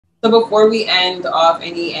So before we end off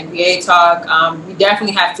any NBA talk, we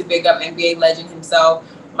definitely have to big up NBA legend himself,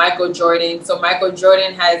 Michael Jordan. So Michael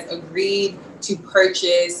Jordan has agreed to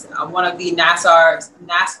purchase one of the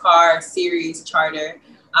NASCAR series charter,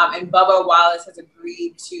 and Bubba Wallace has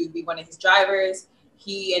agreed to be one of his drivers.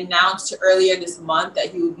 He announced earlier this month that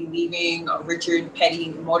he will be leaving Richard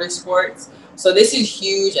Petty Motorsports. So this is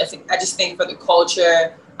huge. I just think for the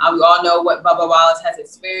culture. We all know what Bubba Wallace has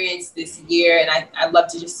experienced this year, and I'd love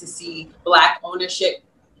to see Black ownership,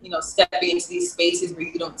 step into these spaces where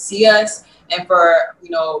you don't see us, and for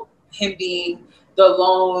him being the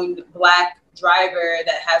lone Black driver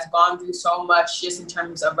that has gone through so much just in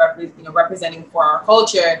terms of representing for our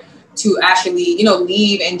culture to actually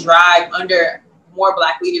leave and drive under more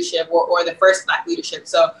Black leadership or the first Black leadership.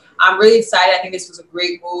 So I'm really excited. I think this was a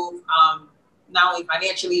great move, not only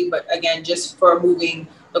financially, but again, just for moving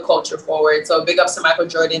the culture forward. So big ups to Michael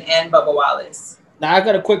Jordan and Bubba Wallace. Now I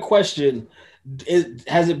got a quick question.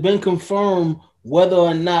 Has it been confirmed whether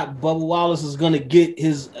or not Bubba Wallace is going to get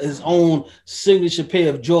his own signature pair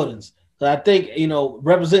of Jordans? I think,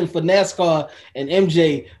 representing for NASCAR and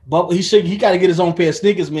MJ, but he got to get his own pair of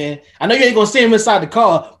sneakers, man. I know you ain't gonna see him inside the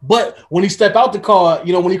car, but when he step out the car,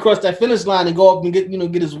 when he cross that finish line and go up and get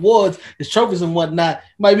his awards, his trophies and whatnot, it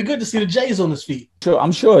might be good to see the J's on his feet. Sure,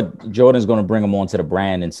 I'm sure Jordan's gonna bring him onto the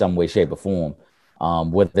brand in some way, shape, or form,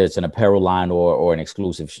 whether it's an apparel line or an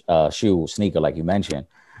exclusive sneaker, like you mentioned.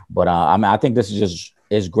 But I think this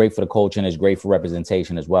is great for the culture and it's great for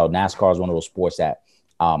representation as well. NASCAR is one of those sports that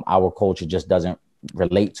our culture just doesn't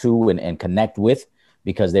relate to and connect with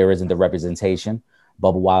because there isn't the representation.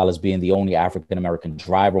 Bubba Wallace being the only African-American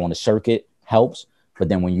driver on the circuit helps. But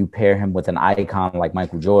then when you pair him with an icon like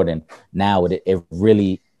Michael Jordan, now it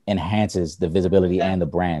really enhances the visibility and the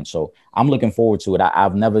brand. So I'm looking forward to it.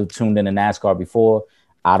 I've never tuned into NASCAR before.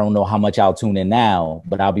 I don't know how much I'll tune in now,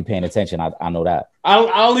 but I'll be paying attention. I know that. I'll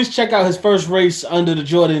at least check out his first race under the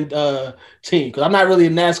Jordan team because I'm not really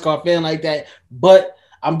a NASCAR fan like that, but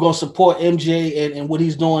I'm going to support MJ and what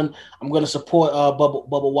he's doing. I'm going to support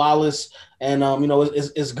Bubba Wallace. And,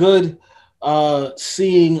 it's good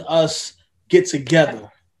seeing us get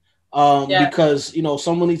together because,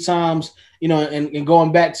 so many times, and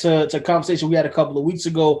going back to a conversation we had a couple of weeks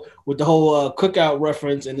ago with the whole cookout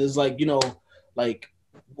reference. And it's like,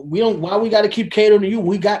 why we got to keep catering to you?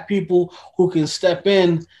 We got people who can step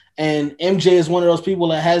in. And MJ is one of those people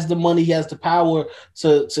that has the money, he has the power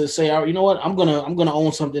to say, all right, you know what, I'm gonna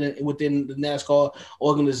own something within the NASCAR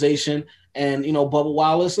organization. And Bubba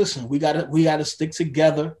Wallace, listen, we gotta stick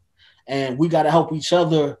together, and we gotta help each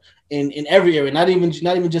other in every area, not even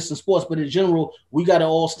just in sports, but in general, we gotta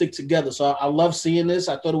all stick together. So I love seeing this.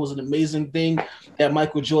 I thought it was an amazing thing that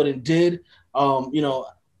Michael Jordan did.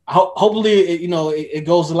 Hopefully, it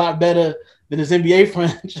goes a lot better than his NBA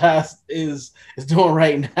franchise is doing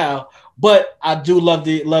right now. But I do love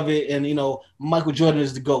it, and Michael Jordan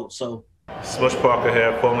is the GOAT. So Smush Parker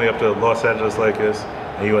here, formerly up to the Los Angeles Lakers,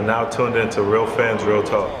 and you are now tuned into Real Fans, Real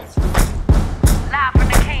Talk. Live from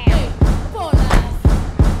the camp.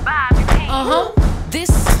 This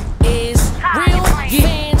is Real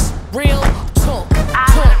Fans, Real Talk.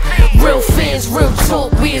 Real Fans, Real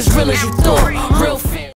Talk. We as real as you thought. Real